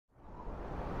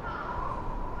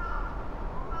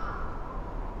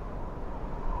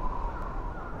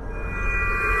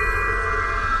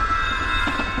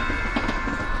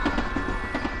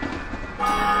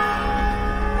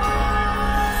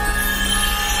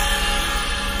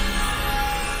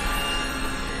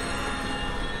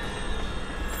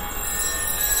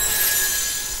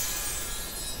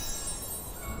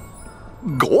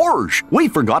course! We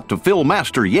forgot to fill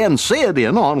Master Yen Sid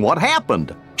in on what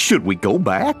happened. Should we go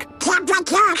back?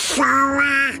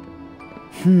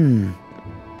 You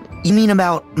mean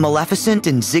about Maleficent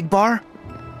and Zigbar?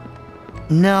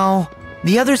 No,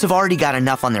 the others have already got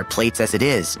enough on their plates as it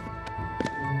is.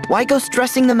 Why go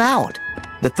stressing them out?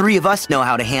 The three of us know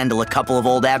how to handle a couple of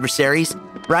old adversaries,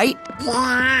 right?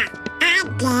 Yeah,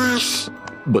 I guess.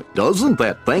 But doesn't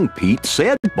that thing Pete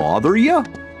said bother you?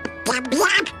 The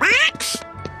black box?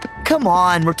 Come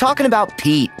on, we're talking about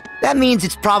Pete. That means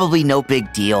it's probably no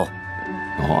big deal.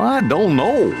 Oh, I don't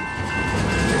know.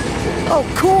 Oh,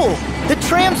 cool! The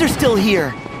trams are still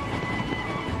here!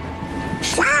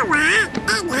 Sora,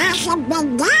 it hasn't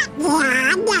been that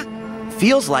long.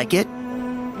 Feels like it.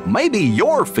 Maybe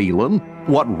you're feeling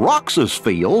what Roxas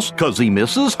feels 'cause he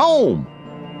misses home.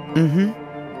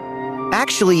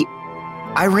 Actually,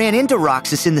 I ran into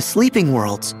Roxas in the Sleeping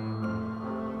Worlds.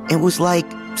 It was like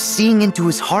seeing into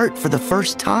his heart for the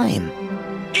first time.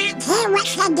 And he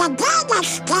was in the data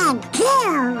scan,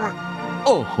 too.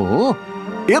 Uh-huh.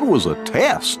 It was a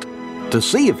test to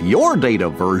see if your data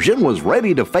version was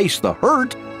ready to face the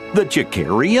hurt that you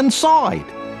carry inside.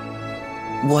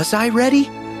 Was I ready?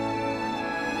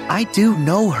 I do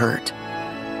know hurt.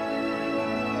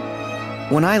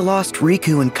 When I lost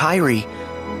Riku and Kairi,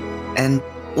 and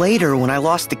later when I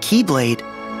lost the Keyblade,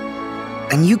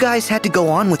 and you guys had to go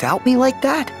on without me like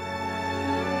that?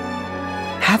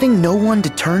 Having no one to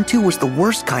turn to was the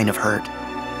worst kind of hurt,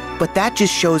 but that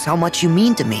just shows how much you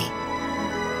mean to me.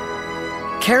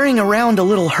 Carrying around a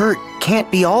little hurt can't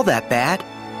be all that bad.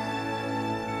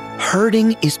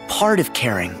 Hurting is part of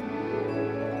caring.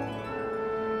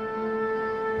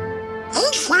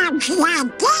 He sounds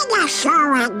like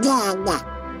dinosaur again.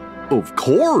 Of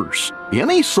course.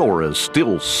 Any Sora's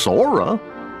still Sora.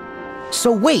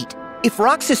 So wait, if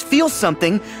Roxas feels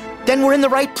something, then we're in the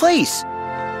right place.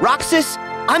 Roxas,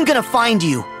 I'm gonna find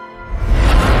you.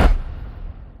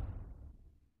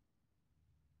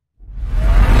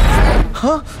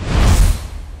 Huh?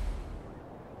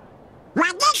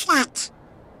 What is that?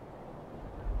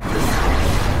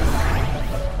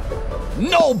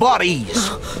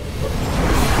 Nobody's!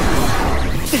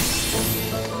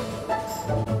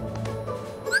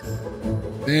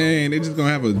 Dang, they just gonna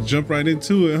have a jump right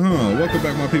into it, huh? Welcome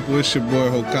back, my people. It's your boy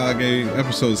Hokvge,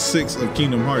 episode 6 of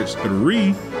Kingdom Hearts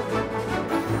 3.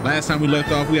 Last time we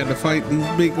left off, we had to fight these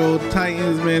big old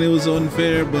titans, man. It was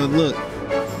unfair, but look,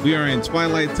 we are in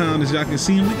Twilight Town, as y'all can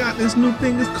see, and we got this new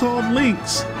thing. It's called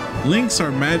Links. Links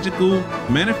are magical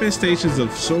manifestations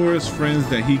of Sora's friends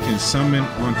that he can summon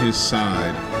on his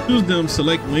side. Use them,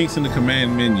 select Links in the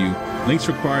command menu. Links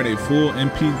require a full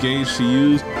MP gauge to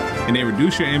use, and they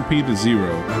reduce your MP to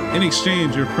 0. In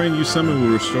exchange, your friend you summon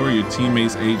will restore your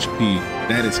teammates' HP.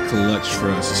 That is clutch for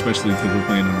us, especially because we're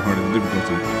playing on the hardest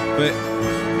difficulty. But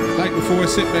like before,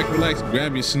 sit back, relax,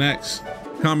 grab your snacks.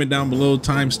 Comment down below,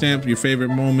 timestamp your favorite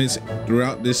moments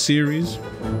throughout this series,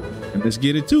 and let's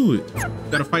get into it.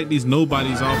 Gotta fight these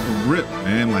nobodies off of rip,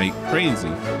 man, like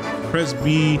crazy. Press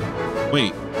B.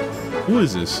 Wait, who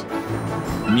is this?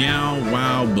 Meow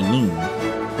Wow Balloon.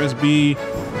 Press B.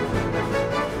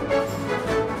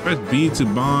 Press B to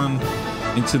bond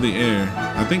into the air.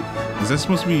 I think, is that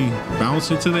supposed to be bounce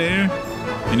into the air?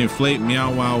 And inflate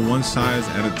Meow Wow one size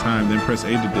at a time. Then press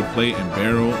A to deflate and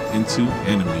barrel into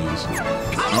enemies.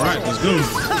 All right, let's go.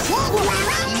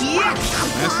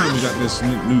 Last time we got this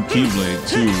new Keyblade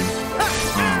too.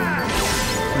 I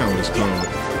forgot what it's called.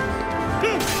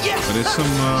 But it's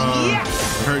some, I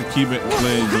heard Keyblades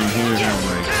on here have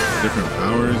like different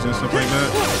powers and stuff like that.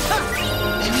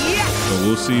 So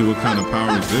we'll see what kind of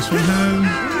powers this one has.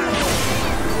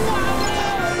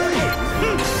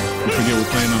 Don't forget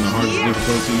we're playing on the hardest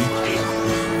difficulty.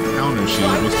 Counter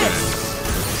shield, what's that?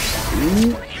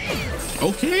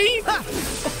 Okay.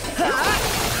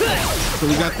 So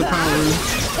we got the powers.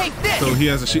 So he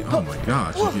has a shield. Oh my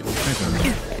gosh.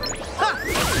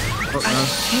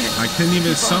 I couldn't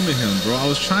even summon him, bro. I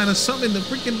was trying to summon the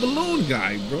freaking balloon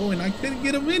guy, bro, and I couldn't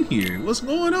get him in here. What's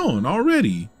going on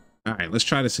already? All right, let's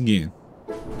try this again.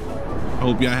 I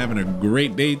hope y'all having a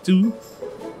great day too.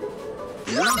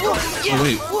 Oh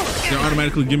wait, they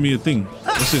automatically give me a thing.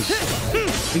 What's this?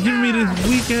 They give me this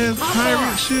weak ass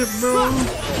pirate shit, bro.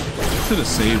 Should have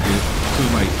saved it.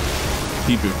 Should like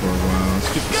keep it for a while.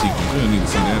 Skip the sequence. We don't need to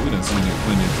see that. We done seen it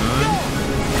plenty of time.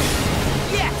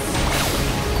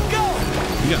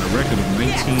 We got a record of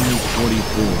 1944,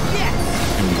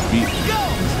 and we beat them.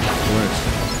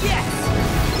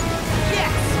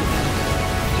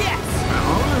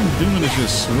 All I'm doing is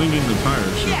just swinging the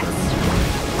pirate ship at this point.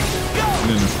 And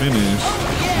then the finish,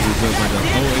 it does like a,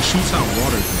 oh, it shoots out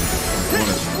water things.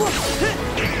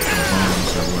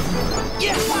 bombs or whatnot.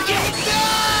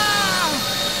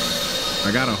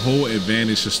 I got a whole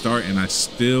advantage to start, and I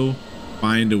still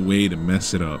find a way to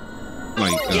mess it up.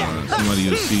 Like somebody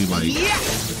you'll see like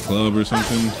the club or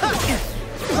something.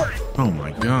 Oh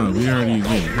my god, we already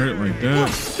getting hurt like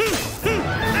that.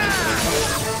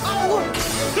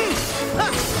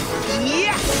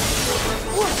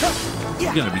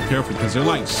 You gotta be careful because they're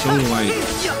like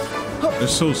they're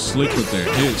so slick with their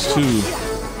hits too.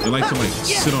 They like to like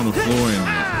sit on the floor and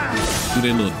do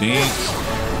their little dance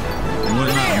and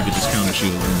whatnot. You can just counter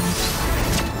shield them.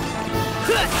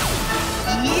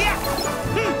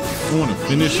 I don't want to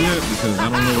finish yet because I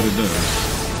don't know what it does.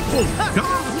 Oh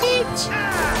god, what?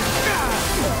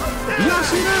 You guys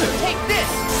see that? Take this.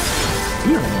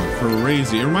 We are going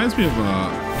crazy. It reminds me of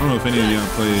I don't know if any of y'all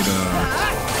played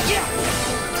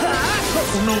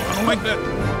oh no, I don't like that.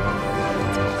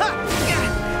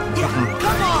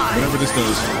 Come on. Whatever this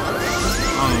does.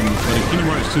 But in Kingdom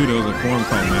Hearts 2, there was a form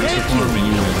called Master Form, and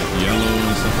you were like yellow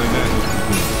and stuff like that. It was pretty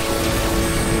cool.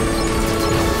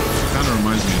 Kind of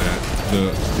reminds me of that.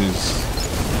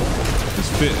 His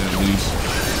fit at least.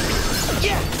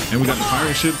 And we got the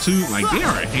pirate ship too. Like they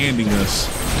are handing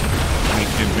us like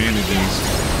advantages,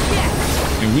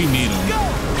 and we need them.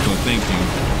 So thank you.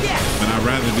 But I'd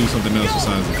rather do something else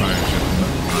besides the pirate ship. I'm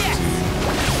not lying to you.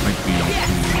 Like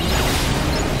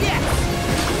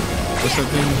what's that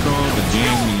thing called? The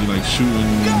game where you like shooting,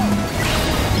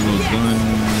 you know, gun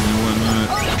and whatnot.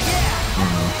 I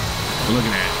don't know. But look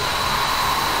at that.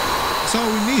 That's all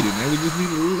we needed, man. We just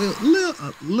needed a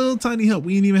little tiny help.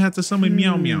 We didn't even have to summon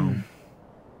Meow Meow.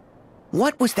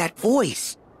 What was that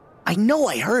voice? I know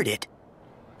I heard it.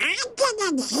 I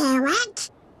didn't hear it.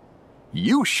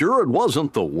 You sure it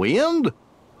wasn't the wind?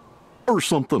 Or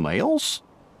something else?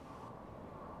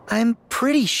 I'm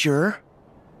pretty sure.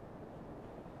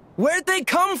 Where'd they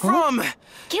come from?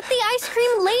 Get the ice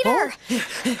cream later.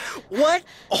 What?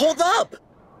 Hold up.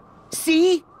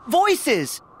 See?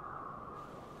 Voices.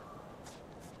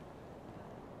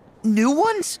 New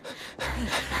ones?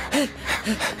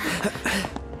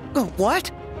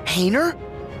 What? Hayner?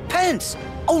 Pence?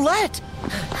 Olette?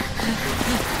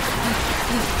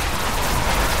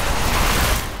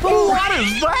 What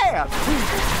is that?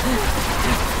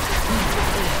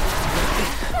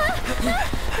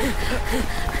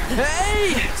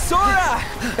 Hey, Sora!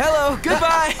 Hello,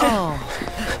 goodbye. Oh.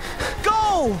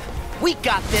 Go! We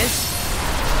got this.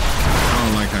 I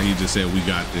don't like how you just said we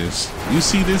got this. You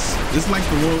see this? It's like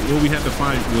the one where we had to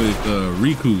fight with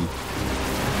Riku.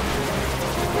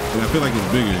 But I feel like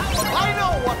it's bigger. I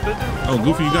know what to do. Oh,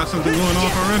 Goofy, you got something going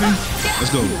off already?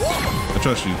 Let's go. I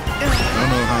trust you. I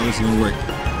don't know how this is gonna work.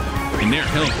 And their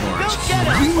health bars.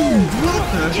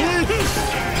 What the heck?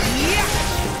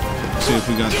 Let's see if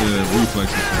we got the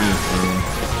reflexes for this, bro.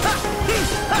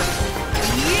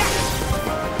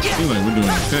 I feel like we're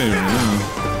doing okay right now.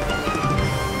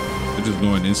 We're just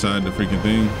going inside the freaking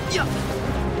thing.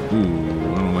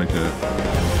 Ooh, I don't like that.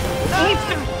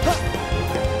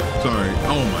 Sorry.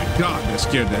 Oh my god, that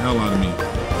scared the hell out of me.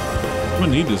 I'm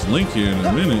gonna need this link here in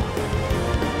a minute.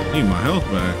 I need my health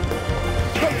back.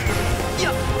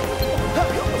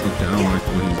 Okay, I don't like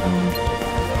what he's doing.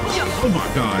 Oh my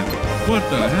god. What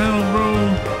the hell, bro?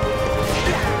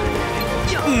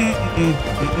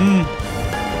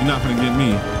 You're not gonna get me.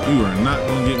 You are not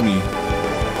gonna get me.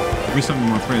 Give me some of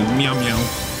my friends. Meow meow.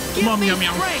 Come on, meow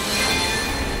meow.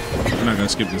 I'm not gonna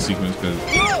skip this sequence because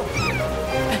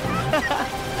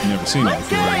I've never seen it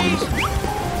before, at least.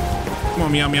 Come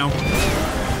on, meow meow.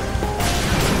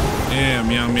 Yeah,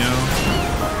 meow meow.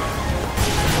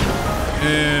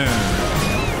 Yeah.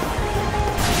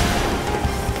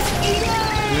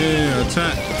 Yeah,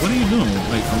 attack. What are you doing?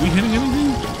 Like, are we hitting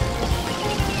anything?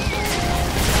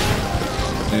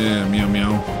 Yeah, meow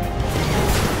meow.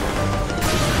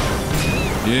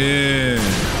 Yeah.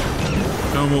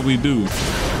 Tell them what we do. We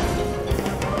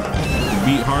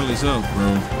beat Heartless up,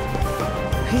 bro.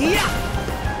 Okay, we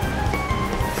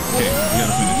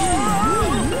gotta finish.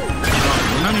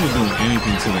 We're not even doing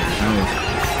anything to that health.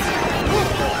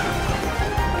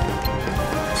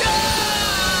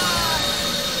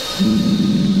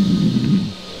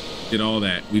 Did all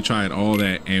that. We tried all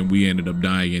that and we ended up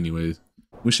dying anyways.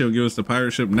 Wish they would give us the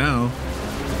pirate ship now.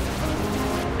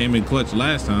 Came in clutch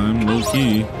last time, low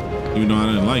key, even though I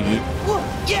didn't like it.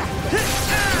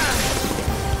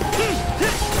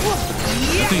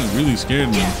 That thing really scared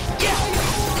me.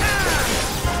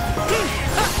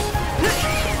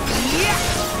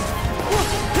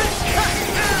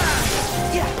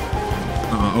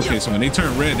 Okay, so when they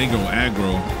turn red, they go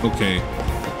aggro. Okay.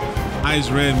 Ice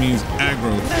red means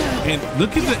aggro. And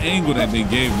look at the angle that they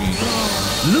gave me.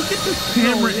 Look at the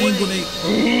camera angle they...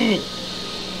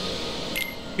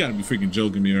 You gotta be freaking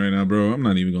joking me right now, bro. I'm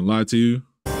not even gonna lie to you.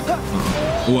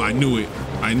 Oh, I knew it.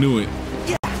 I knew it.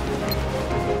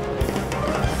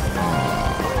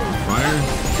 Fire?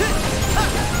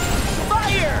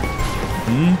 Fire!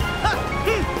 Hmm?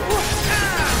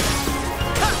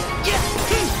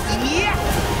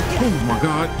 Oh my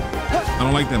god. I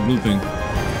don't like that blue thing.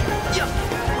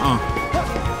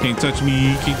 Can't touch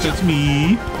me. Can't touch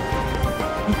me.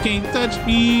 You can't touch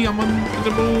me. I'm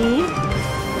untouchable.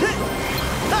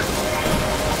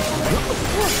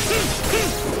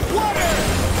 Water!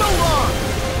 So long!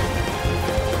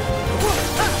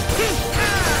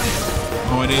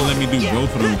 Oh, they didn't let me do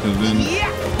both of them because then I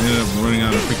ended up running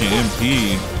out of freaking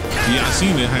MP. Yeah, I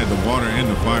seen it had the water and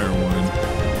the fire one.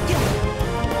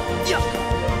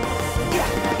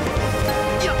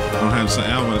 I don't have sight.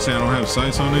 I was gonna say I don't have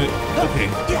sights on it. Okay.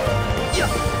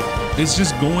 It's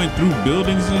just going through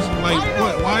buildings. It's like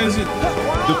what? Why is it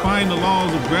defying the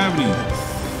laws of gravity?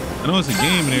 I know it's a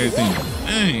game and everything.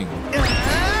 Dang.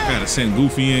 Gotta send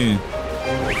Goofy in.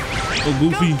 Oh,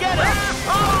 Goofy.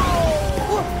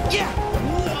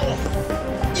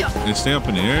 And stay up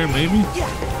in the air, maybe?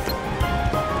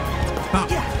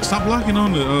 Stop locking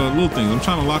on the little things. I'm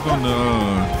trying to lock on the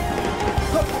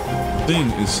thing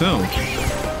itself.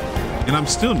 And I'm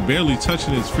still barely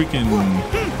touching its freaking...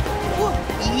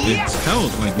 Its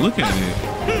health. Like, look at it.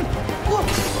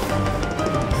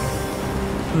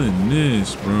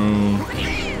 Goodness, bro.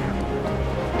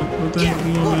 What the heck do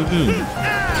you want me to do?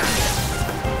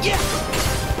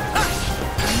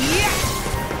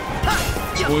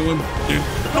 Boy,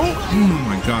 oh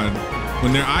my god.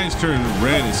 When their eyes turn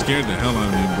red, it scared the hell out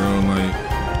of me, bro. Like,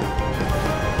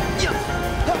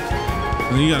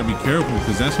 and then you gotta be careful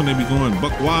because that's when they be going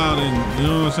buck wild and you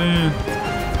know what I'm saying?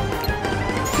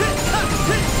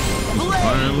 Just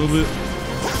fire a little bit.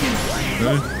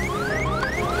 Okay.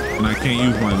 And I can't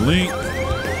use my link.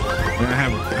 I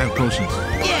have potions.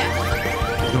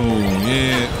 Oh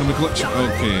yeah, come to clutch.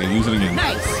 Okay, use it again.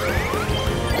 Nice.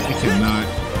 You cannot.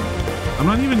 I'm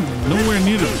not even nowhere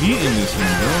near the beat in this one,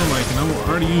 bro. Like, and I'm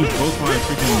already used both my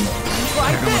freaking.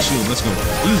 I got my shield. Let's go.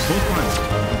 Use both my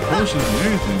potions and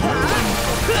everything, bro.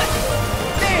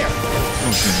 There.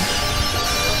 Okay.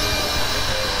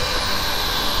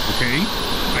 Okay.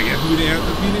 I guess we didn't have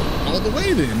to beat it all the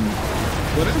way then.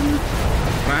 Whatever.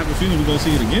 But I have a feeling we're gonna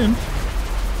see it again.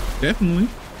 Definitely.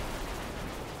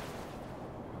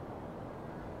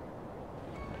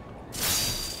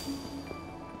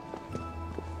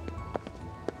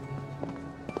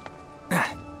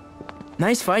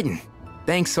 Nice fighting.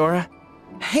 Thanks, Sora.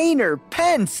 Hayner,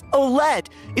 Pence, Olette,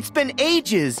 it's been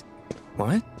ages.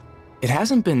 What? It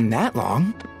hasn't been that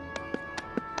long.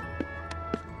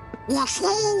 You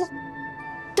see?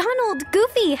 Donald,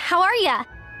 Goofy, how are ya?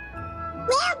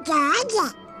 We're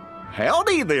good.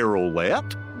 Howdy there,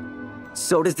 Olette.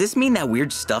 So does this mean that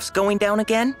weird stuff's going down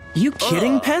again? You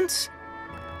kidding, Pence?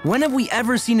 When have we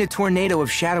ever seen a tornado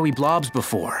of shadowy blobs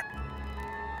before?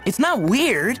 It's not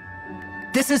weird.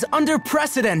 This is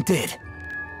unprecedented.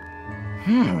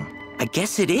 I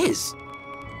guess it is.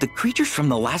 The creatures from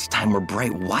the last time were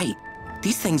bright white.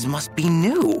 These things must be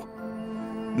new.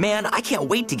 Man, I can't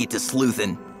wait to get to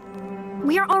sleuthin'.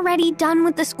 We're already done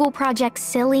with the school project,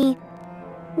 silly.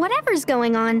 Whatever's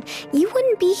going on, you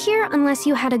wouldn't be here unless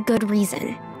you had a good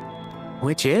reason.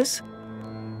 Which is?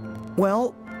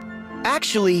 Well,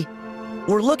 actually,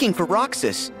 we're looking for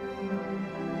Roxas.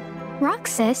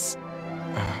 Roxas?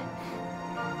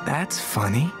 That's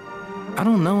funny. I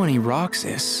don't know any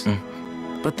Roxas,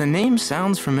 but the name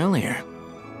sounds familiar.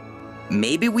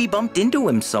 Maybe we bumped into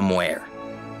him somewhere.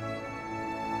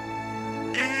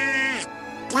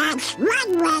 That's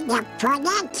one way to put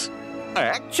it.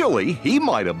 Actually, he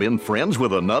might have been friends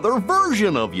with another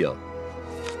version of you.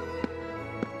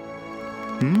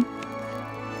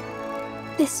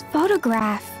 This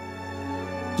photograph.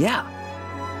 Yeah,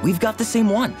 we've got the same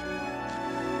one.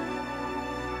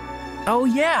 Oh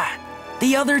yeah,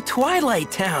 the other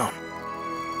Twilight Town.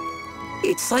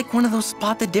 It's like one of those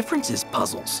spot the differences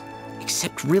puzzles,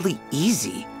 except really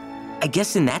easy. I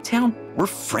guess in that town, we're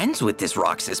friends with this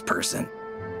Roxas person.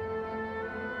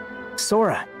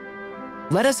 Sora,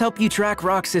 let us help you track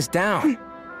Roxas down.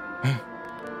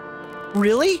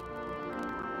 Really?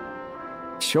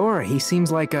 Sure, he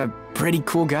seems like a pretty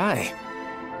cool guy.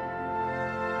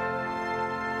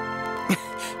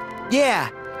 Yeah,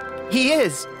 he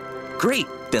is. Great,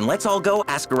 then let's all go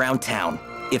ask around town.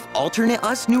 If alternate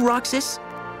us knew Roxas,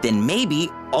 then maybe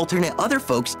alternate other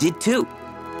folks did too.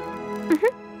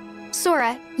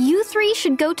 Sora, you three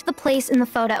should go to the place in the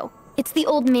photo. It's the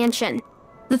old mansion.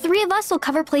 The three of us will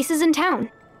cover places in town.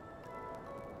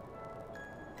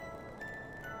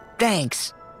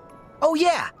 Thanks. Oh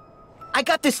yeah, I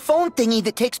got this phone thingy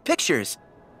that takes pictures.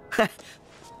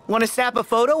 Want to snap a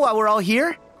photo while we're all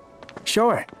here?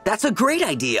 Sure. That's a great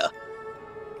idea.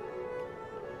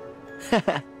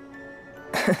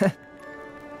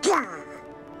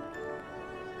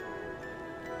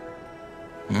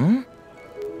 Hmm?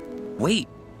 Wait,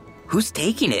 who's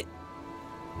taking it?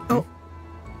 Oh.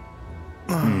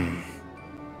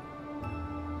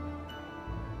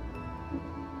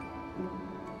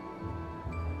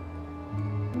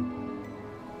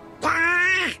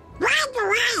 Why do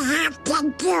I have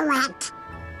to do it?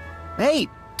 Hey,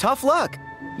 tough luck.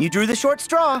 You drew the short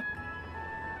straw.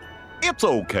 It's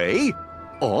okay.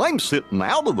 I'm sitting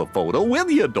out of the photo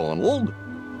with you, Donald.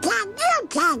 Can you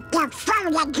take the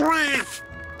photograph?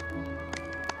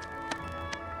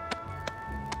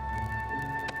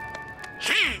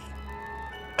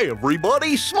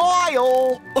 Everybody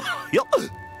smile. Yep.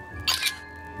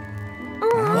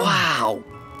 Wow,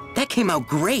 that came out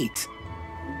great.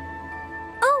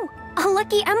 Oh, a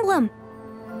lucky emblem.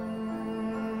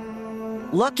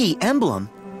 Lucky emblem?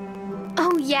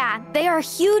 Oh yeah, they are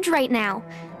huge right now.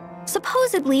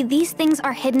 Supposedly, these things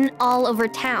are hidden all over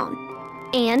town.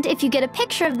 And if you get a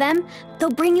picture of them,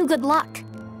 they'll bring you good luck.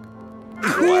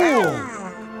 Cool.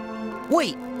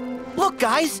 Wait, look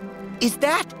guys, is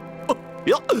that?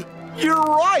 Yep. You're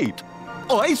right.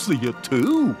 I see it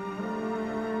too.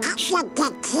 Should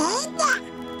the kid?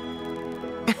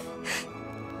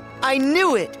 I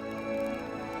knew it.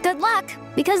 Good luck,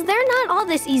 because they're not all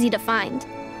this easy to find.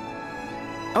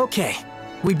 Okay,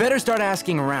 we better start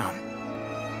asking around.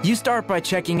 You start by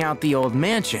checking out the old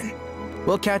mansion.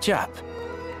 We'll catch up.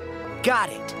 Got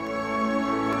it.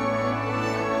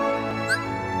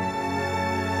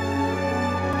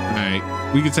 Alright,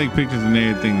 we can take pictures and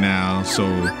everything now, so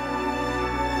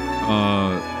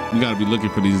we gotta be looking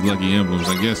for these lucky emblems.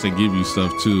 I guess they give you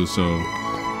stuff too, so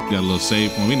got a little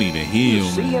save point. We need to heal.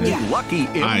 You see any lucky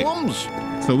Alright. emblems?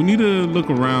 So we need to look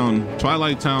around.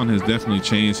 Twilight Town has definitely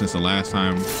changed since the last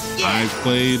time I've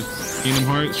played Kingdom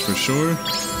Hearts, for sure.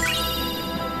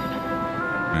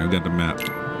 Alright, we got the map.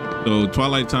 So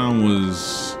Twilight Town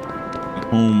was the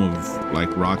home of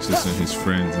like Roxas and his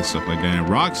friends and stuff like that. And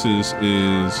Roxas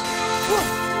is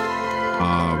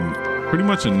pretty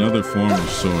much another form of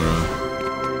Sora.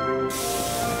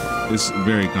 It's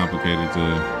very complicated to...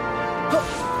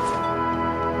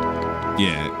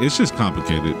 Yeah, it's just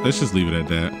complicated. Let's just leave it at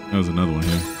that. That was another one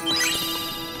here.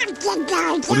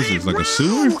 What is this, like a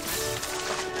sewer?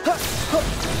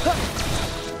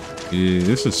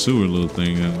 Yeah, it's a sewer little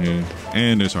thing down here.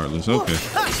 And there's Heartless. Okay.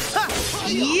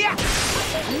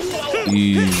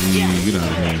 Easy. Get out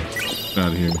of here. Get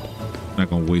out of here. Not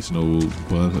gonna waste no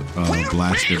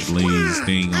blaster blaze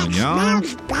thing on y'all.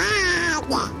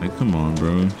 Like, come on,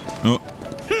 bro. Oh.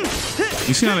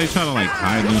 You see how they try to like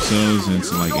hide themselves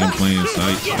into like in plain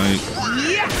sight? Like,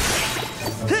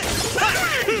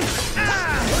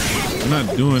 I'm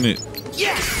not doing it.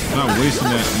 I'm not wasting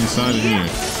that inside of here.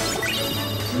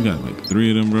 We got like 3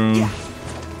 of them, bro.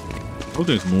 Hope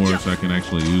there's more so I can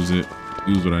actually use it.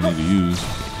 Use what I need to use.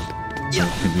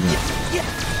 Can do that.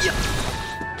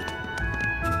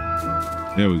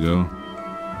 There we go.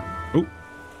 Oh.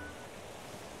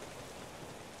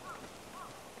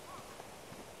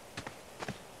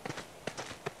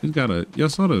 He's got a, y'all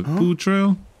saw the food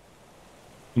trail?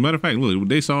 As a matter of fact, look,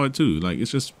 they saw it too. Like,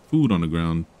 it's just food on the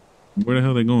ground. Where the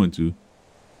hell are they going to?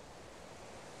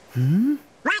 Hmm?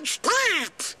 What's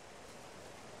that?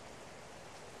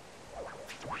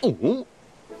 Oh.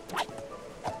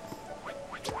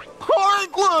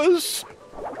 Heartless!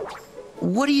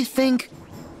 What do you think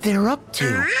they're up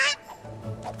to?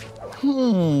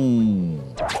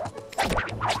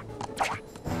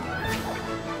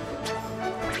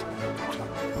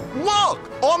 Look!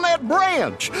 On that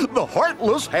branch! The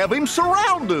Heartless have him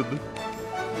surrounded!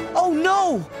 Oh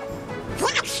no!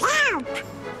 Let's help!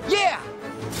 Yeah!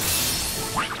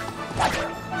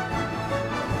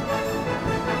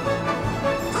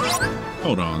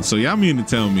 Hold on. So y'all mean to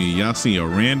tell me y'all see a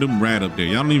random rat up there?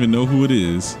 Y'all don't even know who it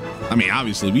is. I mean,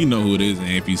 obviously we know who it is, and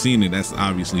if you've seen it, that's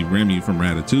obviously Remy from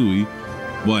Ratatouille.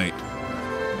 But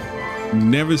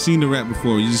never seen the rat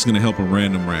before. You're just gonna help a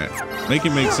random rat. Make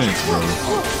it make sense, bro.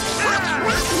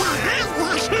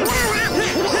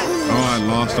 Oh, I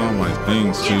lost all my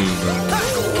things too, bro.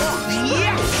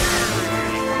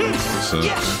 What's up?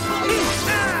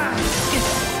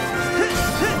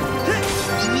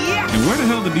 And where the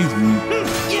hell did these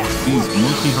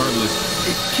monkey Heartless?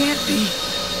 It can't be.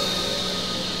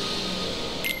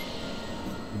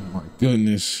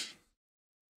 goodness.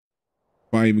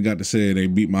 I even got to say they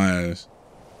beat my ass.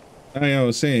 I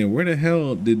was saying, where the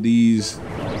hell did these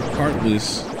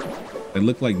heartless that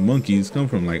look like monkeys come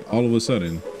from? Like all of a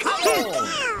sudden.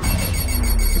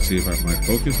 Let's see if my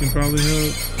focus can probably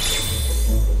help.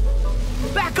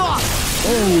 Back off!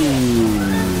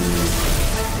 Oh!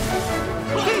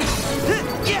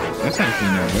 That's actually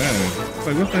not bad. It's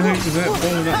like, what the heck is that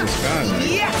falling out the sky? Like,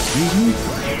 excuse me?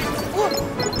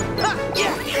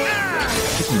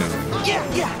 No.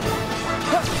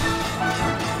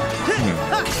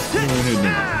 Go ahead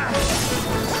now.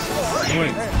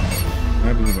 Wait. What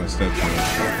happens if I step on it?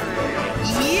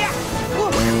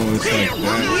 Oh, it's like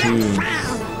that too.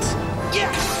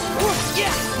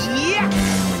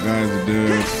 Man, my guys are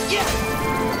dead.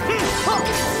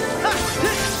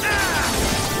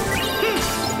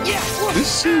 This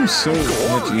seems so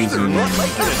much easier than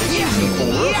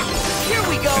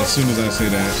as soon as I say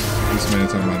that, this man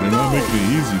talking about they're not making it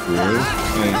easy for us.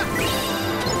 Like,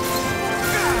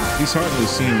 these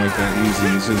heartless seem like that easy.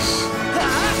 It's just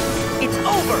a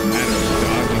matter of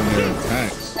dodging their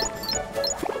attacks.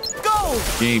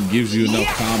 The game gives you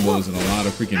enough combos and a lot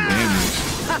of freaking damage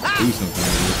to do something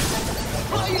with it.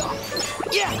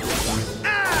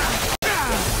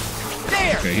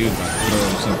 Okay, he was about to throw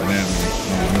something at me.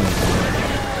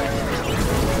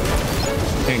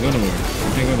 Can't go nowhere.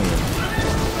 Can't go nowhere.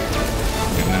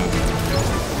 Okay, now.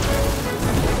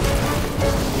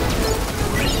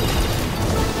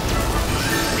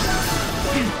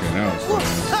 Okay, that was fun.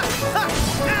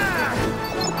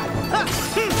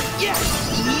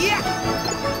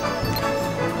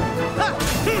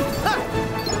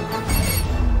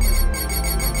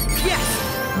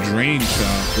 Drain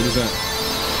shot. What is that?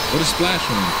 What is splash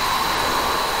on?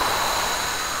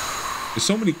 There's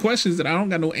so many questions that I don't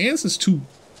got no answers to.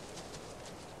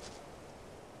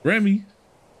 Remy.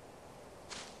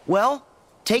 Well,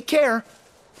 take care.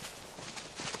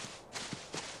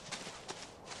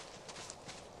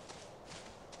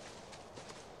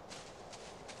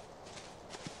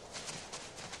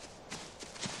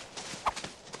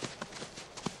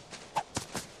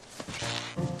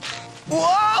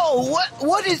 Whoa!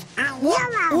 What is?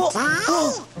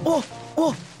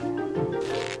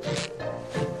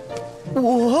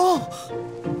 Whoa!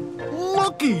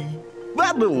 Looky!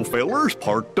 That little feller's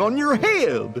parked on your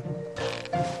head.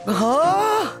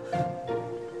 Huh?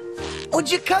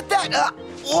 Would you cut that?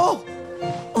 Whoa!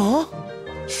 Huh?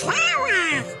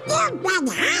 Sarah, you've been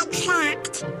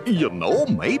hijacked. You know,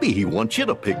 maybe he wants you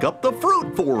to pick up the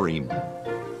fruit for him.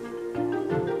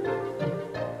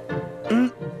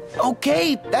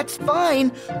 Okay, that's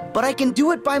fine, but I can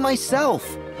do it by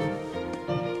myself.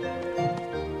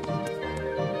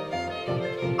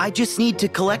 I just need to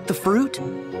collect the fruit.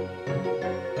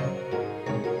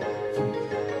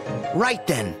 Right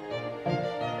then.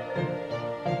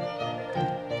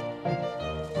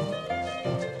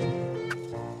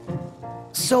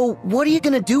 So, what are you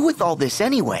gonna do with all this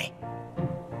anyway?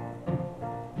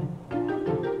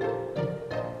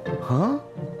 Huh?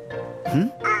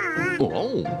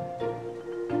 Oh.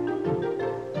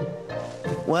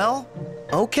 Well,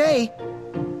 okay.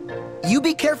 You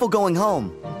be careful going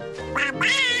home. Bye-bye.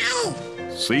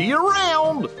 See you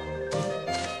around.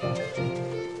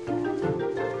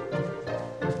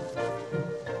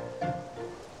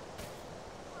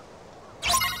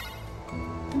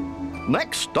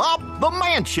 Next stop, the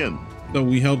mansion. So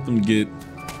we helped them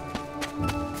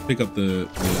pick up the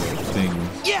thing.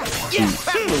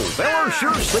 That little fella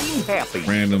sure seemed happy.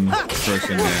 Random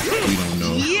person that we don't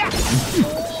know.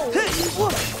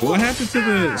 What happened to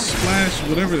the splash,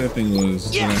 whatever that thing was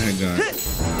that I had got?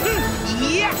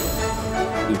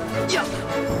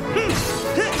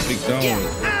 Big dog.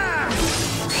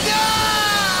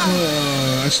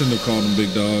 I shouldn't have called him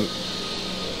Big Dog.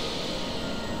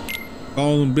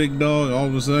 Call him Big Dog. All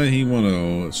of a sudden, he want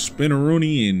to spin a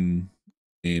Rooney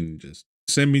and just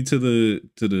send me to the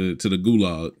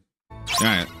gulag. All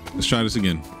right, let's try this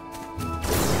again.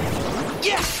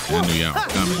 I knew y'all were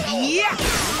coming.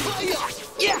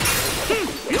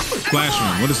 Splash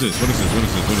run. What is this? What is this? What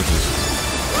is this? What is this?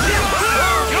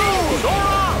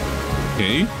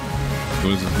 Okay. What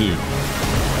does this do?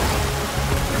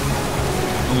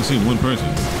 I only seen one person.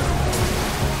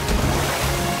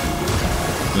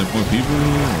 Is that more people? Or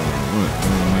what?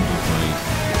 Or am I just like...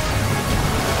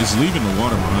 It's leaving the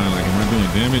water behind. Like, am I doing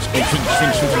damage? Oh,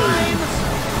 finish.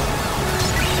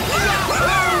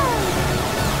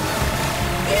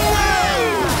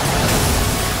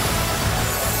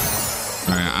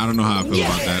 Alright, I don't know how I feel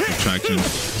about that attraction. I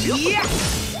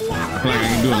feel like I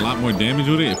can do a lot more damage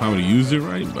with it if I would have used it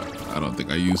right, but I don't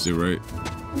think I used it right.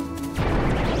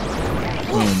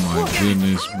 Oh my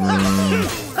goodness, bro.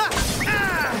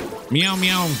 Meow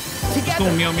meow. Let's go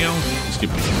meow meow.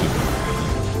 Skip it.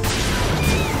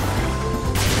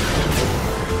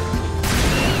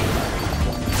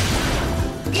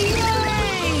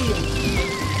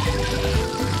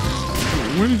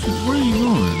 Where are you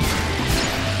going?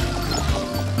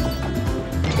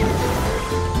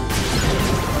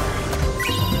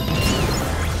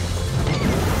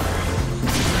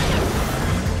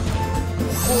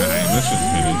 Alright, let's just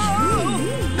finish.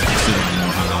 I still don't know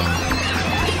how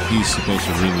he's supposed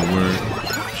to really work.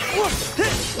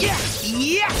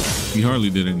 He hardly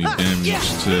did any damage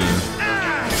to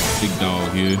Big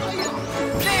Dog here.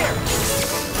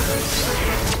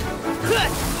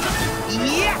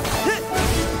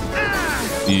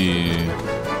 Yeah.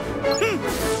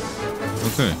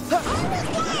 Okay.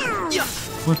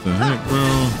 What the heck, bro?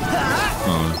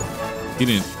 Oh, he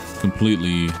didn't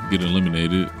completely get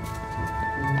eliminated.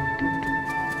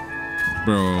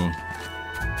 Bro.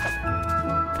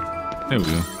 There we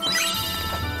go.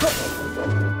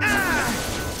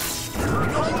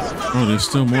 Oh, there's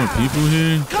still more people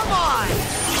here? Come on!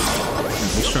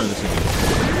 Let's try this again.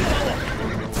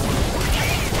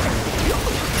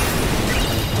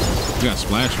 We got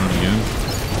Splash Run again.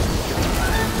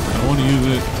 I don't want to use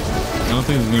it. I don't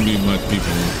think there's going to be much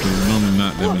people. There's normally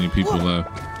not that many people left.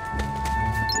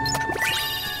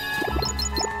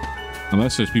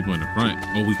 Unless there's people in the front.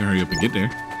 Oh, we can hurry up and get there.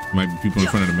 Might be people in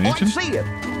front of the mansion. I see it.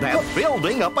 That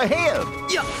building up ahead.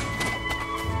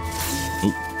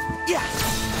 Oh.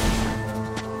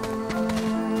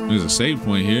 There's a save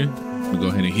point here. We'll go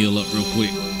ahead and heal up real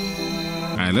quick.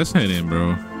 All right, let's head in,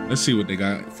 bro. Let's see what they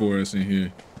got for us in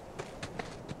here.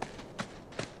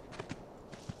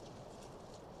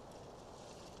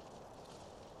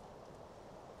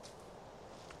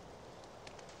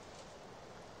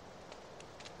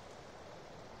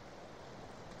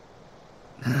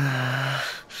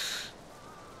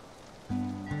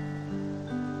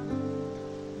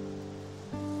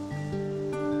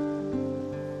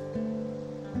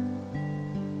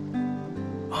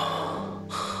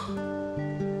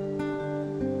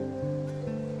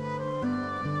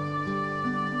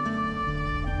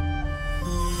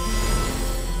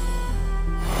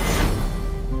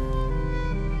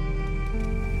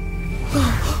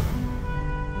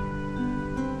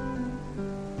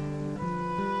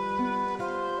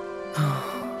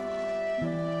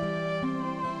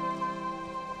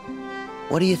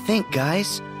 What do you think,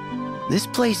 guys? This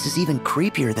place is even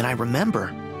creepier than I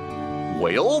remember.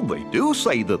 Well, they do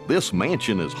say that this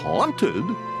mansion is haunted.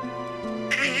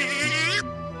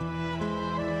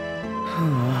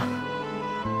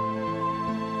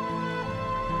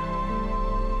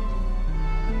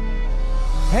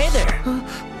 Hey there!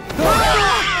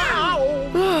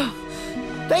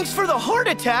 Thanks for the heart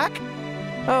attack!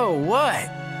 Oh, what?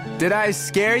 Did I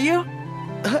scare you?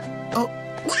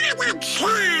 What a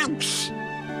chance!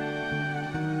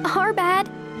 Our bad.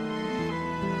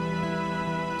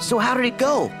 So how did it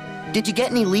go? Did you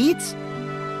get any leads?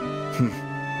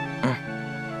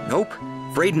 Nope,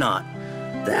 afraid not.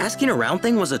 The asking around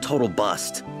thing was a total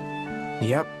bust.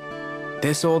 Yep.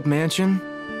 This old mansion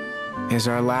is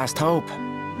our last hope.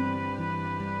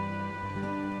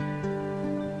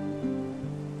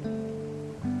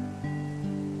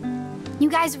 You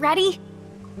guys ready?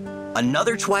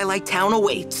 Another Twilight Town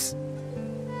awaits.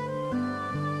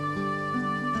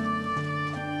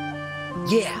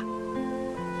 Yeah.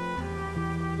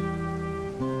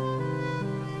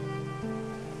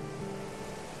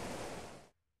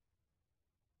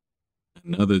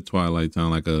 Another Twilight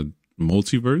Town, like a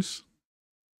multiverse?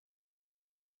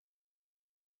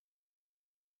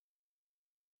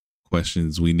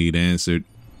 Questions we need answered.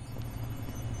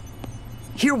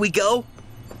 Here we go.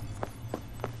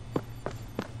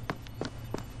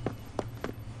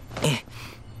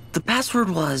 The password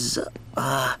was,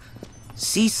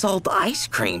 sea salt ice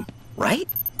cream, right?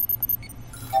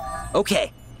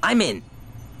 Okay, I'm in.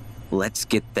 Let's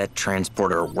get that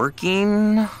transporter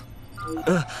working.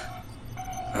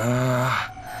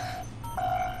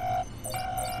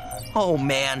 Oh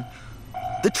man,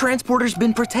 the transporter's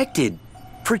been protected.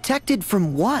 Protected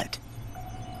from what?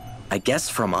 I guess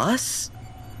from us?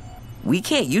 We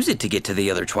can't use it to get to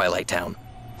the other Twilight Town.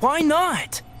 Why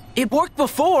not? It worked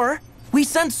before. We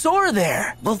sent Sora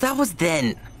there. Well, that was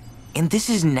then. And this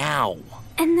is now.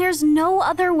 And there's no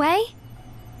other way?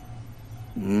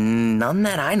 None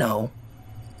that I know.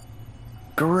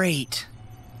 Great.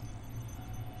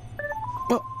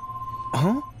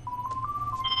 Huh?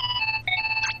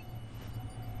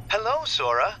 Hello,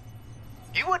 Sora.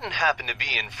 You wouldn't happen to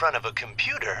be in front of a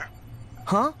computer.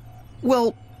 Huh?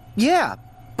 Well, yeah,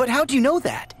 But how'd you know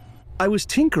that? I was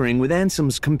tinkering with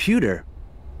Ansem's computer.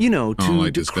 You know, to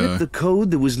like this guy. decrypt the code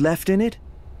that was left in it.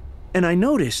 And I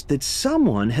noticed that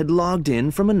someone had logged in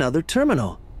from another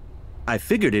terminal. I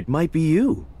figured it might be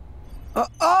you.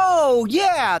 Oh,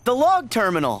 yeah, the log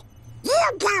terminal.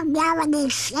 You don't know any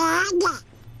said.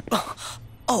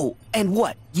 Oh, and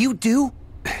what? You do?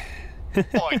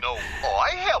 I know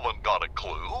I haven't got a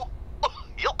clue.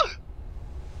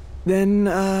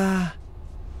 Then,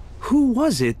 who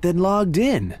was it that logged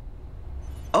in?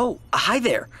 Oh, hi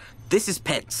there. This is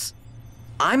Pence.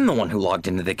 I'm the one who logged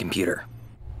into the computer.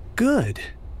 Good.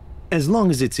 As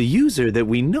long as it's a user that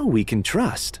we know we can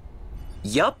trust.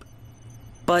 Yup.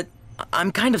 But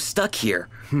I'm kind of stuck here.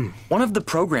 One of the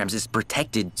programs is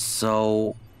protected,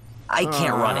 so I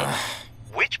can't run it.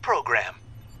 Which program?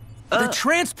 The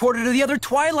transporter to the other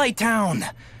Twilight Town.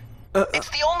 It's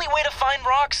the only way to find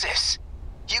Roxas.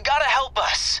 You gotta help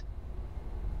us.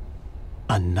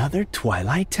 Another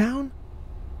Twilight Town?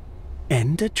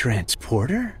 And a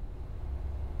transporter?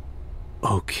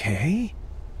 Okay.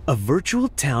 A virtual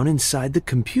town inside the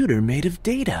computer made of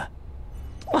data.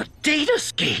 A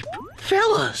datascape,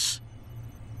 fellas.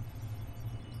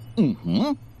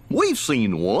 We've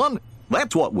seen one.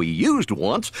 That's what we used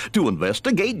once to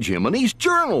investigate Jiminy's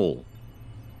journal.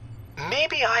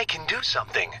 Maybe I can do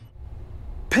something.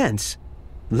 Pence,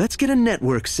 let's get a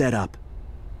network set up.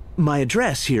 My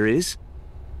address here is...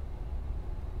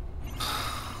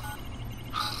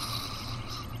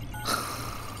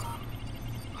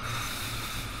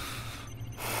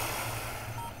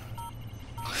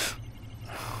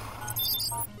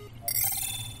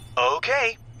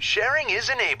 Okay, sharing is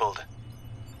enabled.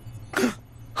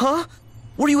 Huh?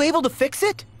 Were you able to fix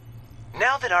it?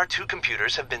 Now that our two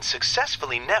computers have been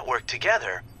successfully networked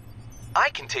together, I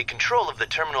can take control of the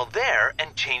terminal there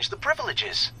and change the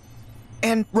privileges.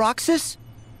 And Roxas?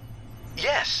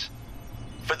 Yes.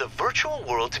 For the virtual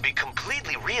world to be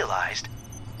completely realized,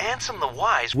 Ansem the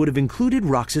Wise would have included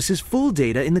Roxas's full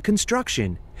data in the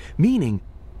construction, meaning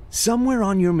somewhere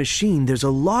on your machine there's a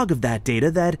log of that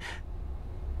data that...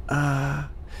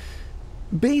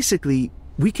 Basically,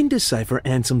 we can decipher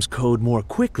Ansem's code more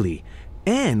quickly,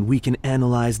 and we can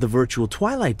analyze the virtual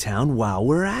Twilight Town while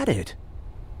we're at it.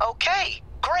 Okay,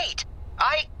 great.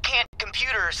 I can't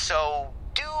computer, so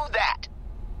do that.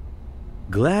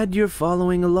 Glad you're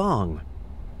following along.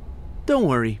 Don't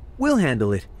worry, we'll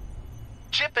handle it.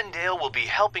 Chip and Dale will be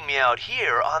helping me out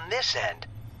here on this end.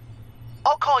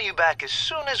 I'll call you back as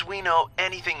soon as we know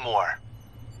anything more.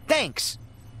 Thanks.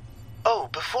 Oh,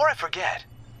 before I forget,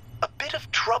 a bit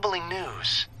of troubling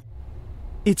news.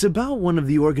 It's about one of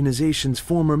the organization's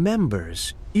former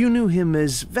members. You knew him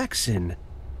as Vexen.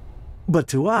 But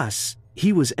to us,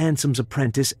 he was Ansem's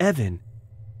apprentice, Evan.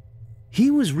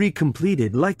 He was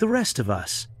recompleted like the rest of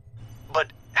us.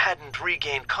 But hadn't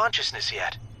regained consciousness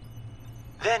yet.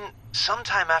 Then,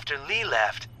 sometime after Lee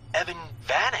left, Evan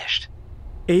vanished.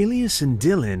 Alias and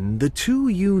Dylan, the two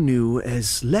you knew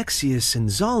as Lexius and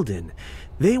Zalden,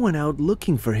 they went out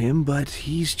looking for him, but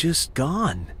he's just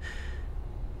gone.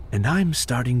 And I'm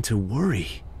starting to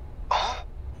worry. Oh?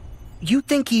 You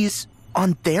think he's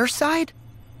on their side?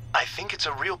 I think it's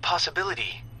a real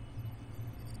possibility.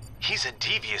 He's a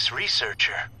devious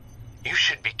researcher. You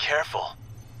should be careful.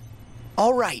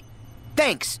 All right.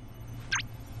 Thanks.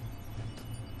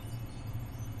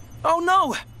 Oh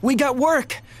no! We got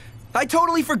work! I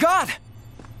totally forgot!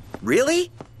 Really?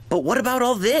 But what about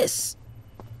all this?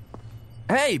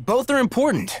 Hey, both are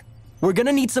important. We're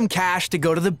gonna need some cash to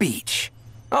go to the beach.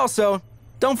 Also,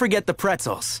 don't forget the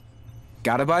pretzels.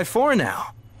 Gotta buy 4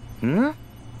 now.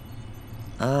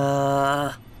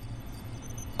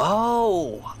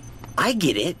 Oh, I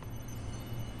get it.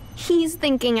 He's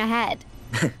thinking ahead.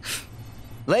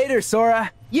 Later,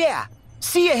 Sora. Yeah.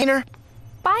 See ya, Hinner.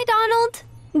 Bye, Donald.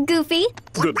 Goofy.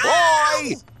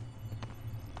 Goodbye!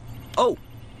 Oh,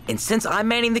 and since I'm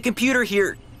manning the computer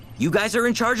here, you guys are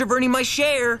in charge of earning my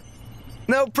share.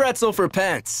 No pretzel for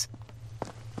Pence.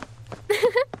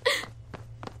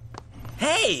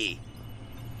 Hey!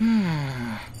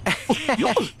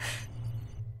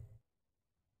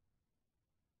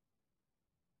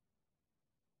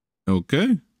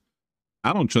 Okay.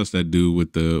 I don't trust that dude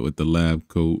with the lab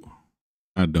coat.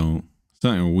 I don't.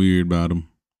 Something weird about him.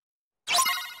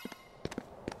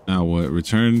 Now what?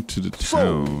 Return to the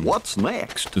town. So, what's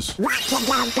next?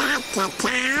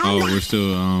 Oh, we're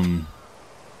still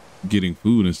getting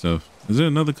food and stuff. Is there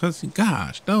another cutscene?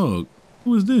 Gosh, dog.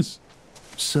 Who is this?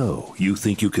 So, you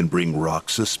think you can bring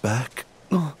Roxas back?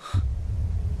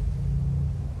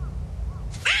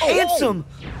 Ansem!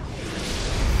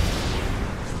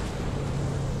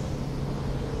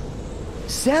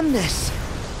 Semnis!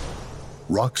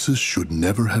 Roxas should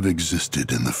never have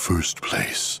existed in the first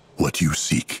place. What you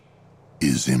seek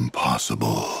is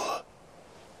impossible.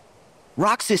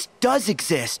 Roxas does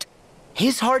exist.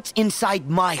 His heart's inside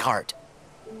my heart.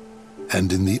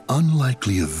 And in the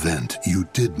unlikely event you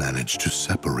did manage to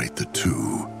separate the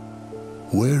two,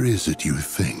 where is it you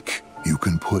think you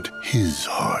can put his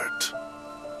heart?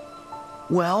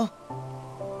 Well,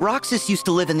 Roxas used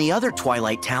to live in the other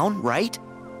Twilight Town, right?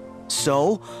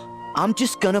 So, I'm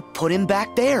just gonna put him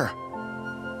back there.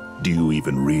 Do you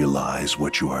even realize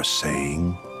what you are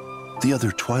saying? The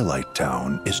other Twilight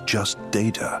Town is just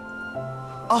data.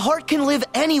 A heart can live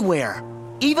anywhere,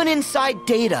 even inside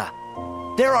data.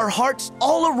 There are hearts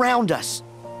all around us.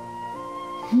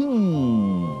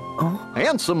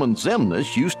 Ansem and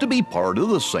Xemnas used to be part of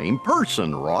the same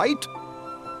person, right?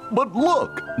 But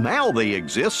look, now they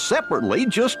exist separately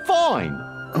just fine.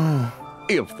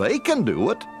 If they can do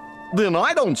it, then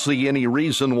I don't see any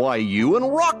reason why you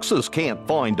and Roxas can't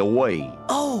find a way.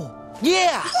 Oh,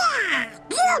 yeah! Yeah,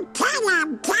 you tell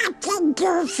him, Captain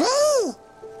Goofy.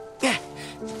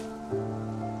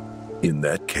 In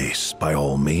that case, by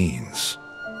all means.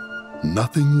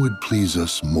 Nothing would please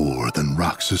us more than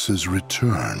Roxas's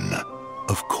return,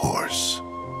 of course.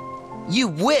 You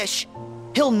wish?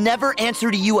 He'll never answer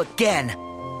to you again.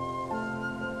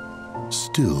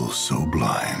 Still so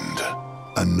blind.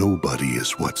 A nobody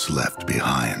is what's left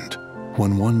behind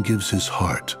when one gives his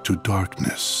heart to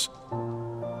darkness.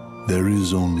 There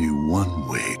is only one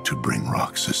way to bring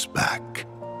Roxas back,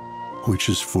 which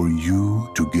is for you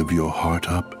to give your heart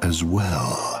up as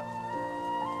well.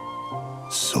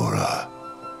 Sora,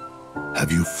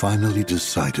 have you finally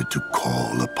decided to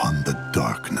call upon the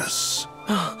darkness?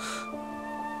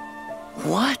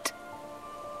 What?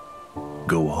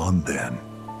 Go on then.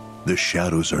 The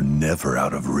shadows are never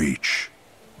out of reach.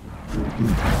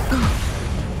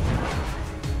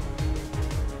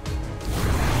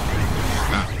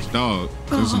 Dog,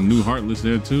 there's some new Heartless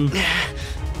there too.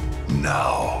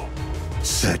 Now,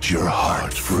 set your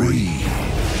heart free.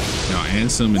 Y'all,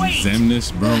 Ansem and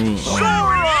Xemnas, bro. Oh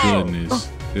my goodness.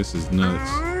 This is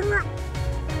nuts.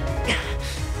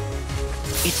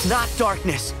 It's not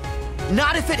darkness.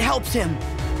 Not if it helps him.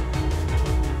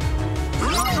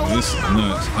 This is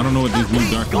nuts. I don't know what this new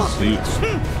darkness is.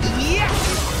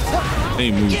 They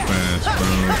move fast, bro.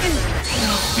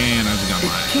 And I just got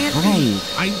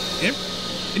my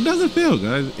it doesn't fail,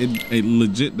 guys. It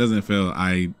legit doesn't fail.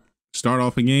 I start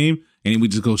off a game and we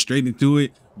just go straight into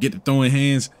it, get to throwing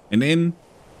hands, and then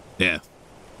death.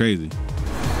 Crazy.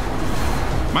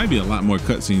 Might be a lot more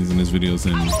cutscenes in this video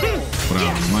than what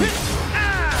I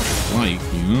like,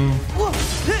 you know?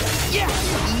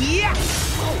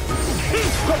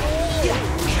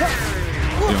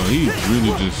 Yo, he's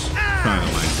really just trying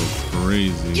to like go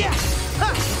crazy.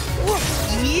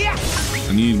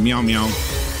 I need meow meow.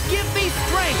 Give me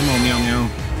strength. Come on, meow meow.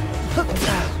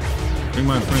 Bring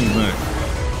my friends back.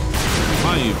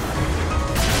 Life.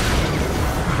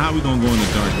 How we gonna go in the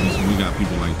darkness when we got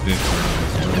people like this?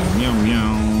 Meow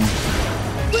meow.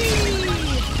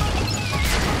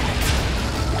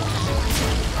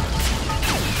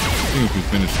 I think if we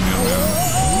finish meow meow,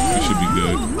 it should be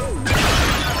good.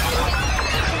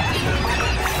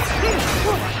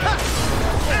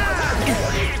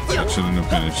 That shouldn't have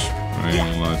finished. I ain't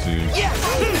gonna lie to you.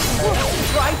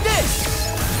 Try this.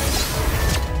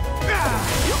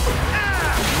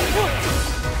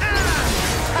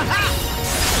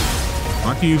 I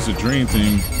can use the drain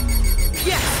thing.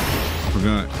 I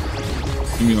forgot.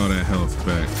 Give me all that health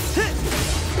back.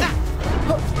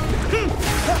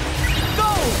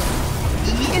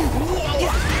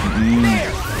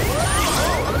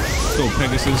 Let's go,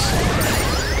 Pegasus.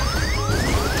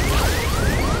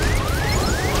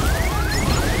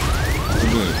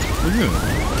 We're good. We're good.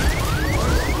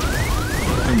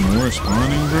 There more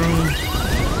spawning, bro?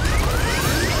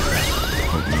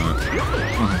 Hope not. I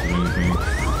don't have to do anything.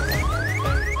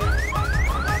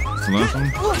 It's the last one?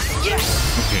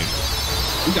 Okay.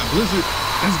 We got Blizzard.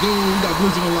 Let's go. We got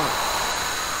Blizzard unlocked.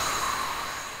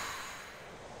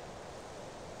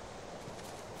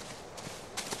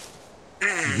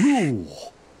 Ooh.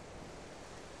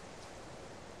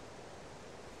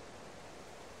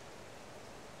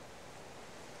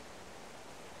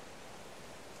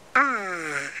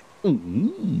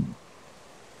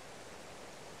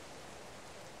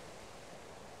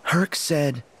 Herc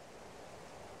said,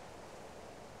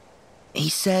 he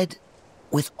said,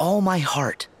 with all my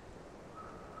heart.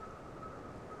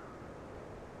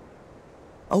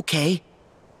 Okay,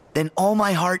 then all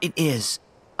my heart it is.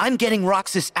 I'm getting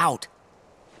Roxas out.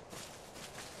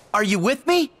 Are you with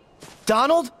me?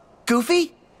 Donald?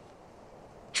 Goofy?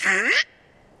 Huh?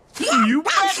 You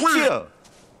betcha!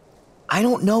 I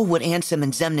don't know what Ansem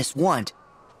and Xemnas want,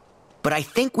 but I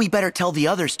think we better tell the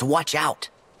others to watch out.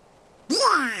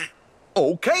 Yeah.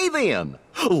 Okay then,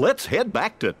 let's head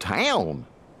back to town.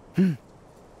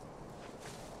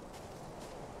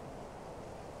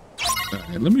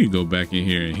 Alright, let me go back in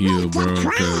here and heal, bro.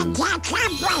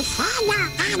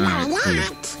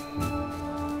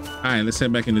 Alright, let's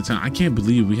head back into town. I can't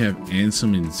believe we have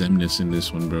Ansem and Xemnas in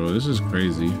this one, bro. This is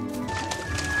crazy.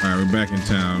 Alright, we're back in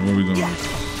town. Where we going?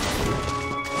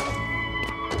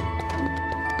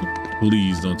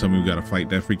 Please don't tell me we gotta fight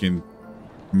that freaking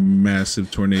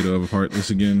massive tornado of Heartless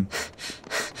again.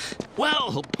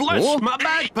 Well, bless my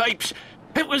bagpipes.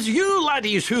 It was you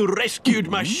laddies who rescued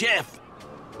my chef.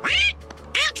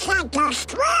 It's Uncle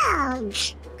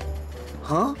Scrooge.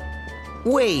 Huh?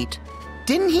 Wait,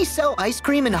 didn't he sell ice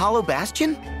cream in Hollow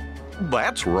Bastion?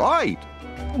 That's right.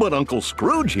 But Uncle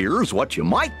Scrooge here is what you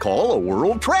might call a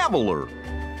world traveler.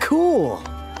 Cool.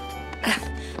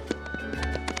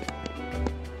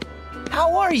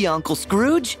 How are you, Uncle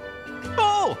Scrooge?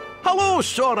 Oh, hello,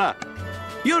 Sora.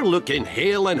 You're looking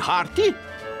hale and hearty.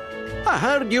 I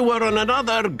heard you were on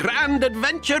another grand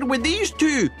adventure with these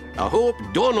two. I hope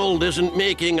Donald isn't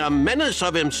making a menace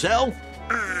of himself.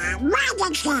 Why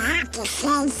did you have to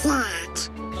say that?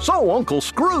 So, Uncle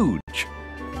Scrooge,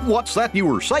 what's that you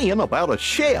were saying about a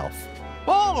chef?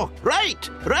 Oh, right.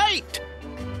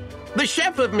 The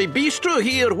chef of my bistro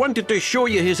here wanted to show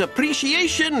you his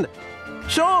appreciation.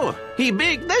 So, he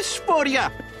baked this for you.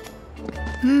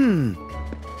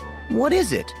 What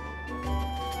is it?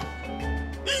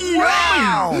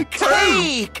 Wow!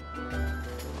 Cake!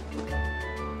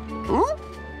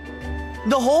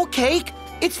 The whole cake?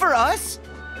 It's for us?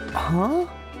 Huh?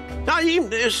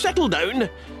 Settle down.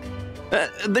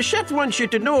 The chef wants you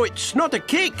to know it's not a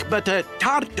cake, but a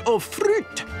tart of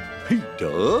fruit. He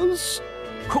does?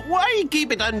 Why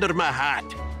keep it under my hat?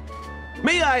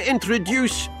 May I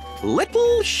introduce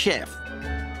Little Chef?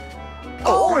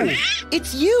 Oh,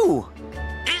 it's you!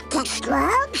 Uncle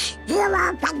Scrooge, you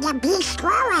opened the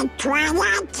bistro and tried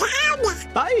out town.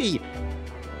 Aye.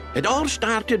 It all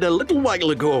started a little while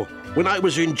ago when I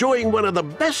was enjoying one of the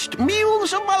best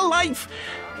meals of my life.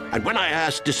 And when I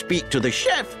asked to speak to the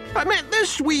chef, I met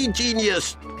this wee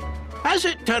genius. As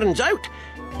it turns out,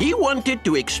 he wanted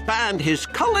to expand his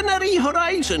culinary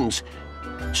horizons.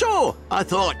 So I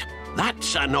thought,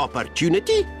 that's an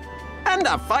opportunity. And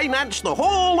I financed the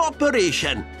whole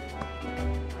operation.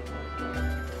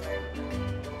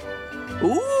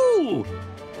 Ooh,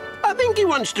 I think he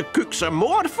wants to cook some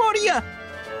more for you.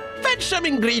 Fetch some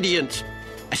ingredients,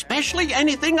 especially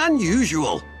anything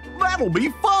unusual. That'll be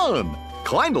fun.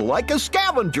 Kinda like a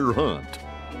scavenger hunt.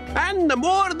 And the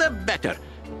more the better.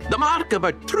 The mark of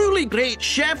a truly great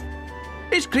chef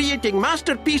is creating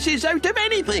masterpieces out of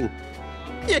anything.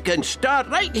 You can start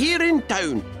right here in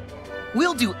town.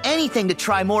 We'll do anything to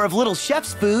try more of Little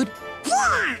Chef's food.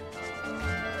 Yeah.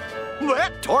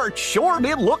 That tart sure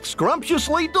did look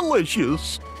scrumptiously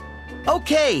delicious.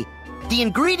 Okay, the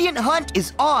ingredient hunt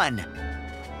is on.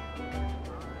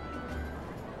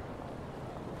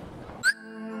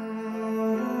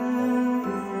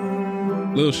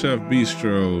 Little Chef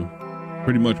Bistro.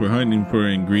 Pretty much we're hunting for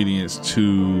ingredients for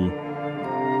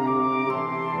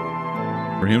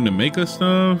him to make us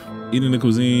stuff. Eating the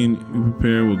cuisine you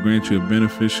prepare will grant you a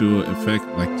beneficial effect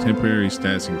like temporary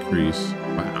stats increase.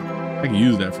 Wow, I can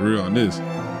use that for real on this.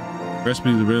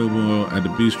 Recipes available at the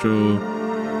bistro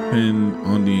depend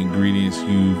on the ingredients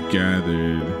you've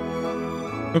gathered.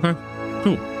 Okay,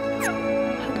 cool.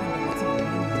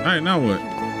 All right, now what?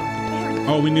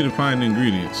 Oh, we need to find the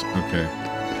ingredients. Okay.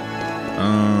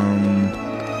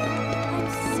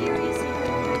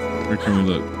 Where can we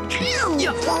look? Do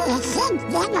you think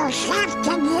Little Chef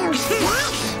can use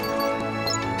this?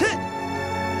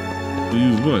 To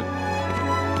use what?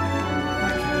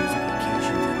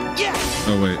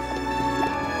 Oh, wait.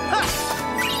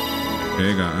 Okay,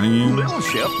 I got onions. Little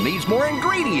Chef needs more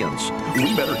ingredients.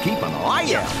 We better keep an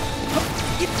eye out.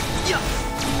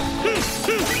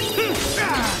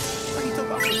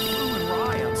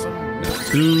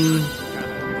 That's 2.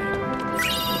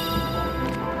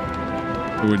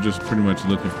 So we're just pretty much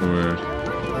looking for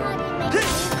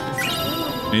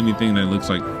anything that looks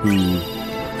like food.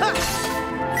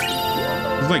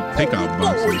 It's like takeout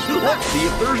boxes. Let's see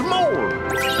if there's more.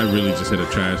 I really just hit a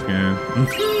trash can.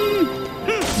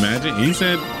 Imagine, he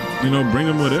said, you know, bring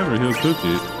him whatever, he'll cook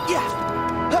it.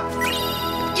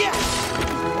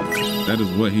 That is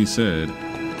what he said.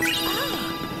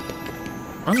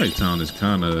 Twilight Town is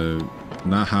kind of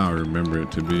not how I remember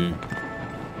it to be.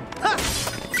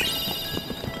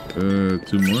 2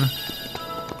 more.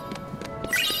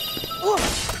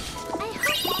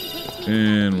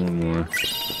 And one more.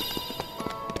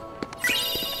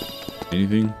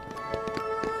 Anything?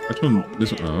 Which one?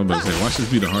 This one? Oh, I was about to say, watch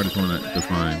this be the hardest one to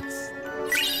find.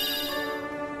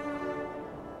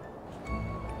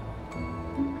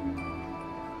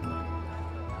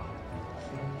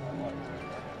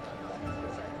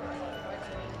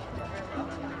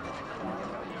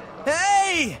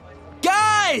 Hey!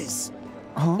 Guys!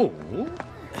 Oh.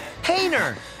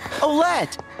 Hayner!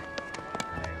 Olette!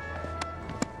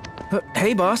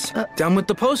 Hey, boss. Done with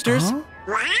the posters.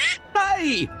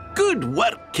 Hey, good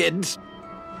work, kids.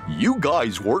 You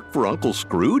guys work for Uncle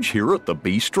Scrooge here at the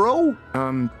bistro?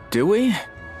 Do we?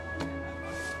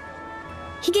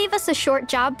 He gave us a short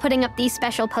job putting up these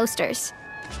special posters.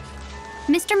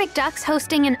 Mr. McDuck's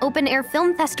hosting an open-air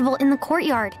film festival in the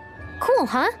courtyard. Cool,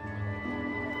 huh?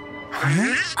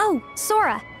 Oh,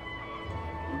 Sora.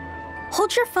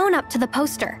 Hold your phone up to the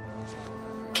poster.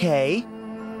 Okay.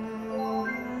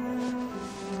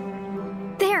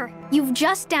 There, you've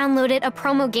just downloaded a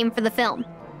promo game for the film.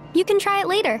 You can try it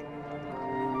later.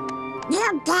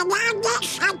 You can on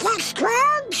this, Uncle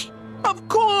Scrooge? Of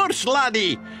course,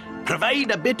 laddie.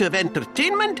 Provide a bit of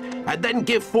entertainment and then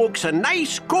give folks a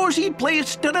nice, cozy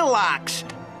place to relax.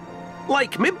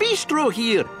 Like my bistro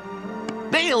here.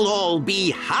 They'll all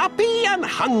be happy and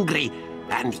hungry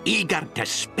and eager to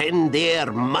spend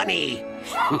their money.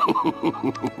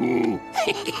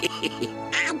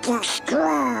 Uncle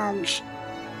Scrooge.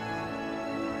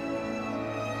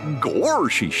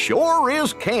 Gorsh, he sure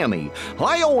is canny.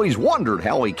 I always wondered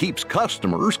how he keeps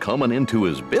customers coming into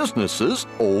his businesses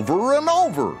over and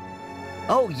over.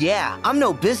 Oh yeah, I'm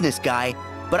no business guy,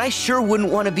 but I sure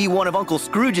wouldn't want to be one of Uncle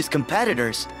Scrooge's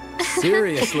competitors.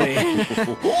 Seriously.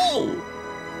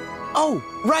 Oh,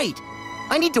 right.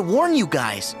 I need to warn you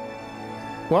guys.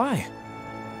 Why?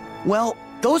 Well,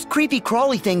 those creepy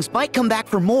crawly things might come back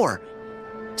for more.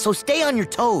 So stay on your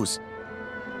toes.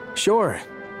 Sure.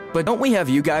 But don't we have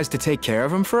you guys to take care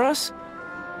of them for us?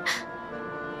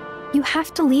 You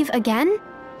have to leave again?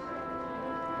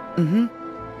 Mm-hmm.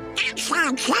 That's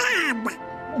our job.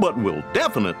 But we'll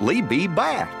definitely be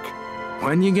back.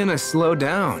 When you gonna slow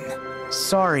down?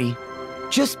 Sorry.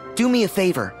 Just do me a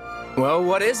favor. Well,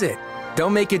 what is it?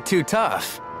 Don't make it too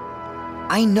tough.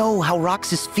 I know how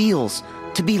Roxas feels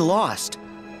to be lost,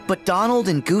 but Donald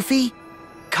and Goofy,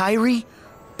 Kyrie,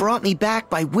 brought me back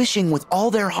by wishing with all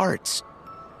their hearts.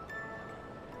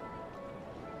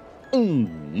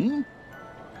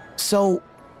 So,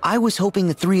 I was hoping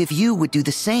the three of you would do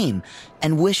the same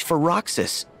and wish for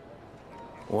Roxas.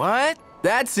 What?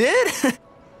 That's it?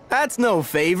 That's no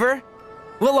favor.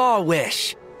 We'll all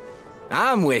wish.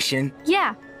 I'm wishing.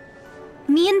 Yeah.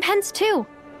 Me and Pence too.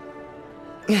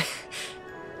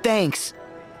 Thanks.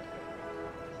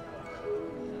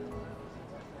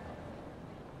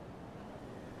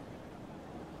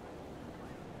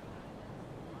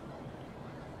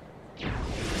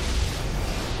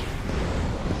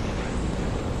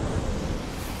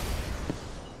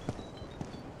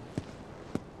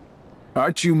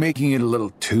 Aren't you making it a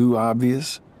little too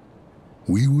obvious?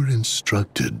 We were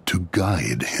instructed to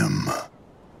guide him.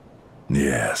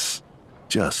 Yes.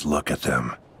 Just look at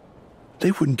them.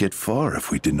 They wouldn't get far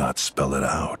if we did not spell it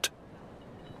out.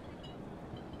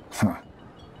 Huh.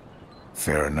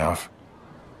 Fair enough.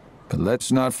 But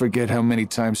let's not forget how many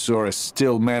times Sora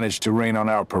still managed to rain on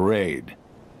our parade.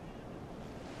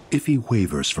 If he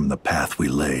wavers from the path we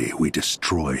lay, we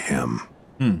destroy him.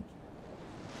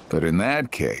 But in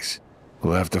that case,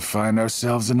 we'll have to find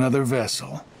ourselves another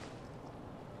vessel.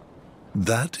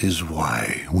 That is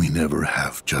why we never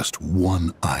have just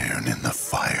one iron in the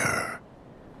fire.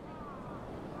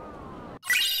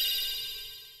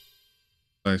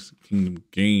 Classic Kingdom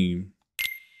game.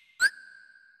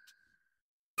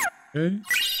 Okay.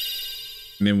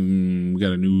 And then we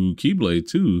got a new Keyblade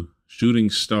too. Shooting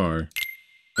Star.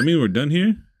 I mean, we're done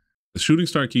here. The Shooting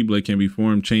Star Keyblade can be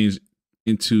formed, changed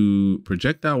into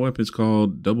projectile weapons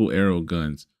called double arrow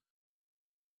guns.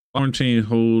 Arm chain,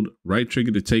 hold right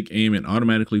trigger to take aim and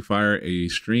automatically fire a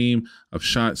stream of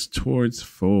shots towards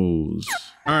foes.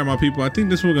 All right, my people, I think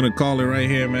this we're gonna call it right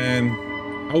here, man.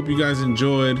 I hope you guys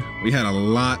enjoyed. We had a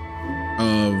lot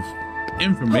of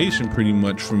information pretty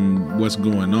much from what's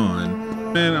going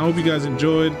on. Man, I hope you guys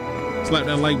enjoyed. Slap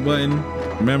that like button.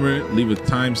 Remember, leave a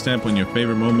timestamp on your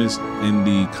favorite moments in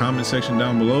the comment section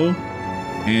down below.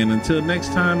 And until next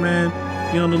time, man,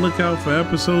 be on the lookout for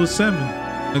episode 7.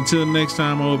 Until next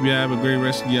time, I hope you have a great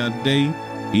rest of your day,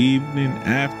 evening,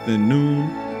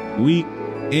 afternoon, week,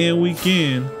 and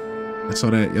weekend.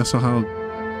 Y'all saw how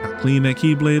clean that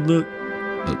Keyblade look?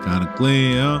 Look kind of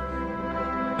clean, huh?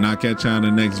 And I'll catch y'all in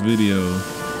the next video.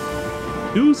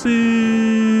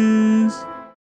 Deuces.